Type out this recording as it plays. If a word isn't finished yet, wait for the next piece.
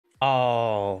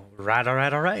All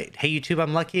right. Hey YouTube,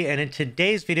 I'm Lucky, and in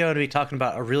today's video, I'm going to be talking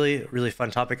about a really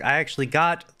fun topic. I actually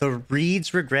got the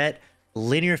Reed's Regret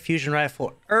linear fusion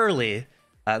rifle early.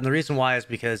 And the reason why is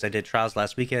because I did trials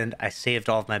last weekend. I saved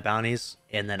all of my bounties,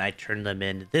 and then I turned them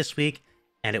in this week,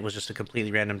 and it was just a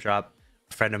completely random drop.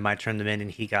 A friend of mine turned them in,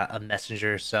 and he got a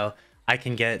messenger. So you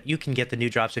can get the new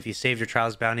drops if you save your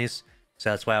trials bounties. So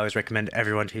that's why I always recommend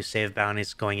everyone to save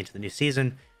bounties going into the new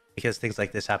season, because things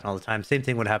like this happen all the time. Same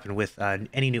thing would happen with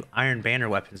any new Iron Banner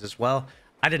weapons as well.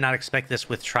 I did not expect this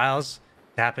with trials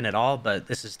to happen at all, but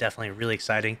this is definitely really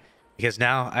exciting because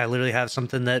now I literally have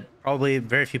something that probably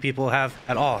very few people have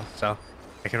at all. So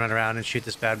I can run around and shoot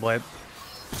this bad boy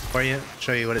for you,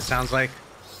 show you what it sounds like,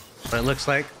 what it looks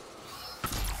like.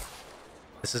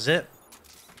 This is it.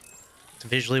 It's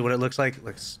visually what it looks like. It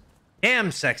looks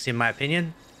damn sexy in my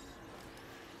opinion.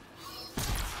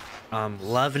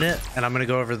 Loving it, and I'm gonna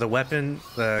go over the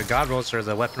god rolls, or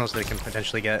the weapon rolls that I can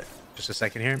potentially get just a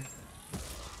second here.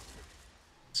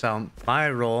 So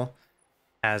my roll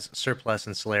has surplus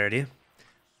and celerity,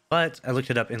 but I looked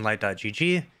it up in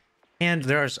light.gg, and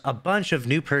there's a bunch of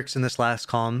new perks in this last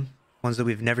column, ones that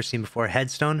we've never seen before.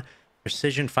 Headstone,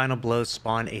 precision final blows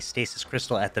spawn a stasis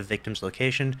crystal at the victim's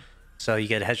location, so you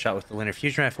get a headshot with the linear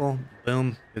fusion rifle,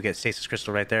 boom, you'll get stasis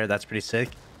crystal right there. That's pretty sick.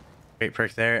 Great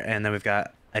perk there. And then we've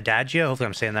got Adagio, hopefully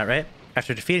I'm saying that right.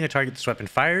 After defeating a target, this weapon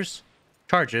fires,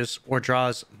 charges, or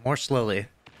draws more slowly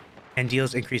and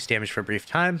deals increased damage for a brief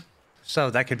time. So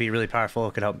that could be really powerful.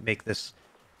 It could help make this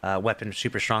weapon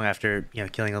super strong after,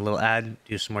 killing a little ad,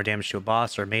 do some more damage to a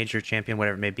boss or major champion,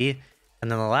 whatever it may be.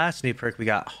 And then the last new perk, we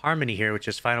got Harmony here, which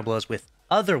is final blows with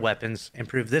other weapons,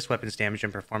 improve this weapon's damage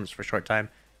and performance for a short time.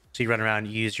 So you run around,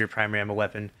 you use your primary ammo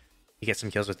weapon, you get some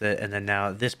kills with it, and then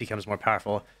now this becomes more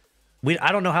powerful.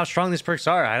 I don't know how strong these perks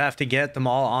are. I'd have to get them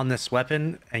all on this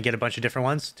weapon and get a bunch of different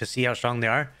ones to see how strong they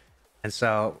are. And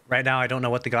so right now I don't know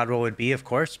what the god roll would be, of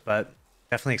course, but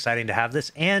definitely exciting to have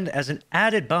this. And as an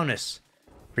added bonus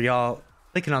for y'all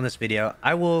clicking on this video,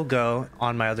 I will go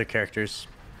on my other characters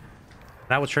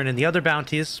and I will turn in the other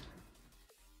bounties,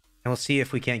 and we'll see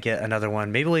if we can't get another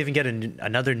one. Maybe we'll even get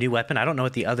another new weapon. I don't know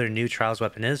what the other new trials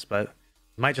weapon is, but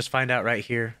we might just find out right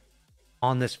here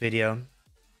on this video.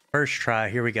 First try,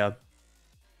 here we go.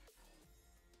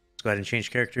 Go ahead and change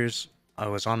characters. I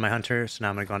was on my hunter, so now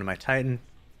I'm gonna go into my titan.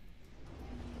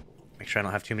 Make sure I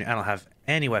don't have too many. I don't have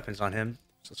any weapons on him.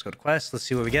 So let's go to quest. Let's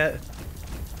see what we get.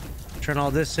 Turn all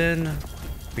this in.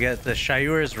 We get the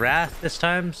Shayura's Wrath this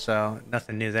time, so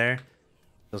nothing new there.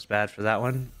 Feels bad for that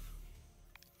one.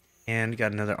 And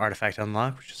got another artifact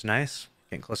unlocked, which is nice.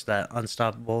 Getting close to that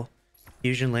unstoppable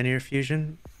fusion, linear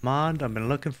fusion mod I've been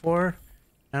looking for.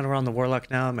 Now we're on the warlock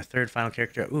now. My third final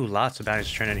character. Ooh, lots of bounties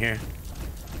to turn in here.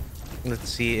 Let's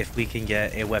see if we can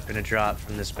get a weapon to drop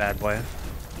from this bad boy.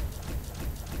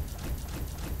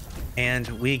 And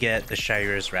we get the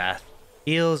Shayura's Wrath.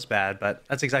 Feels bad, but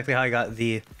that's exactly how I got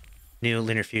the new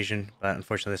linear fusion. But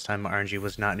unfortunately this time my RNG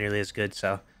was not nearly as good,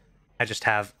 so I just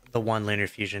have the one linear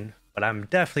fusion. But I'm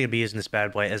definitely going to be using this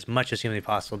bad boy as much as humanly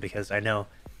possible, because I know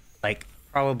like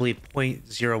probably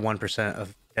 0.01%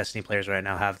 of Destiny players right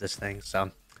now have this thing. So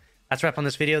that's a wrap on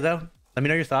this video though. Let me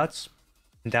know your thoughts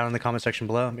down in the comment section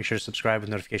below. Make sure to subscribe with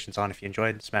notifications on if you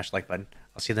enjoyed. Smash the like button.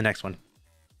 I'll see you in the next one.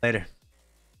 Later.